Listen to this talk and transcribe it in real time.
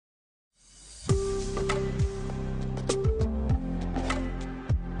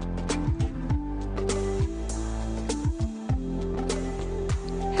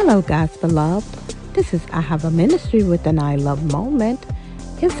Hello, God's beloved. This is I Have a Ministry with an I Love Moment.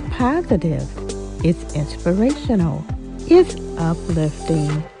 It's positive, it's inspirational, it's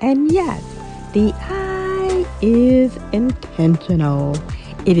uplifting, and yes, the I is intentional.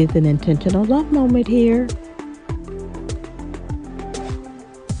 It is an intentional love moment here.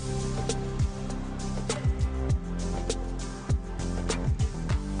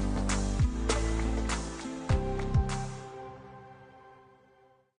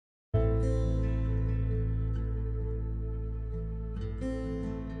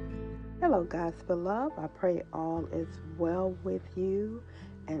 Hello, God's beloved. I pray all is well with you.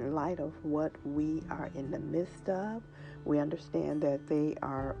 In light of what we are in the midst of, we understand that they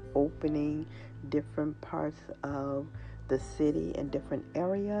are opening different parts of the city in different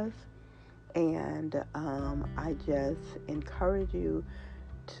areas. And I just encourage you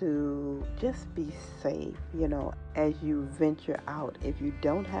to just be safe, as you venture out. If you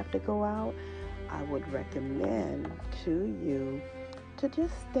don't have to go out, I would recommend to you to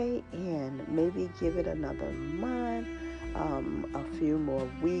just stay in, maybe give it another month, a few more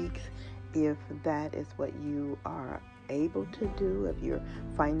weeks, if that is what you are able to do, if you're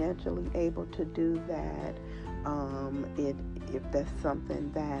financially able to do that, if that's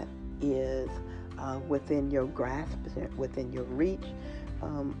something that is within your grasp, within your reach,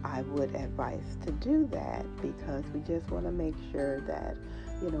 I would advise to do that, because we just want to make sure that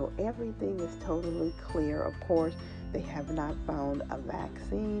everything is totally clear. Of course, they have not found a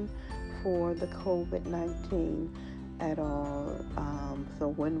vaccine for the COVID-19 at all. So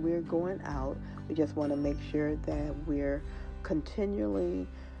when we're going out, we just want to make sure that we're continually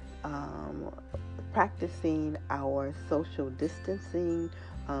practicing our social distancing.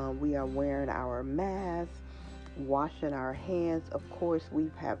 We are wearing our masks, washing our hands. Of course, we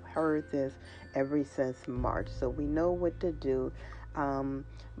have heard this ever since March, so we know what to do.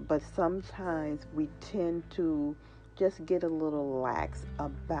 But sometimes we tend to just get a little lax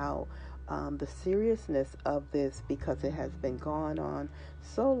about the seriousness of this, because it has been going on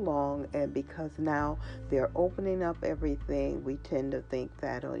so long, and because now they're opening up everything, we tend to think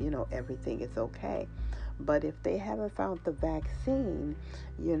that everything is okay. But if they haven't found the vaccine,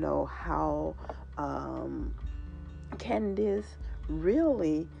 how can this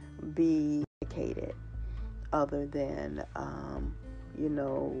really be indicated, other than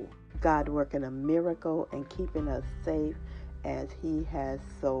God working a miracle and keeping us safe, as He has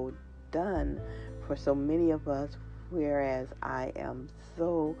so done for so many of us, whereas I am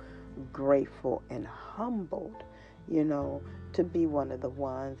so grateful and humbled, to be one of the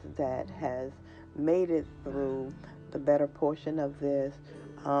ones that has made it through the better portion of this.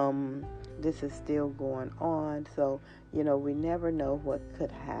 This is still going on, so we never know what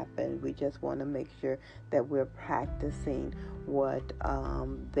could happen. We just want to make sure that we're practicing what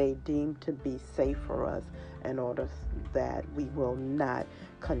they deem to be safe for us, in order that we will not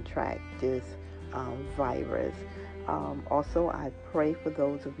contract this virus. Also, I pray for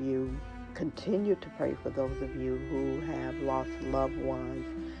those of you, continue to pray for those of you who have lost loved ones.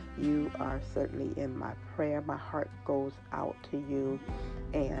 You are certainly in my prayer. My heart goes out to you,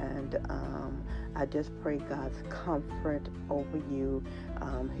 and I just pray God's comfort over you.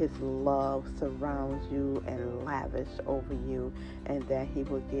 His love surrounds you and lavish over you, and that He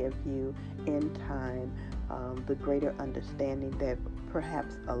will give you in time the greater understanding that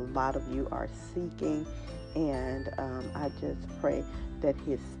perhaps a lot of you are seeking. And I just pray that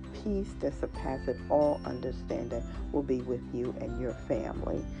His peace that surpasses all understanding will be with you and your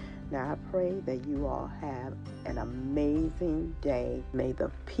family. Now, I pray that you all have an amazing day. May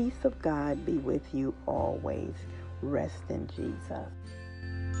the peace of God be with you always. Rest in Jesus.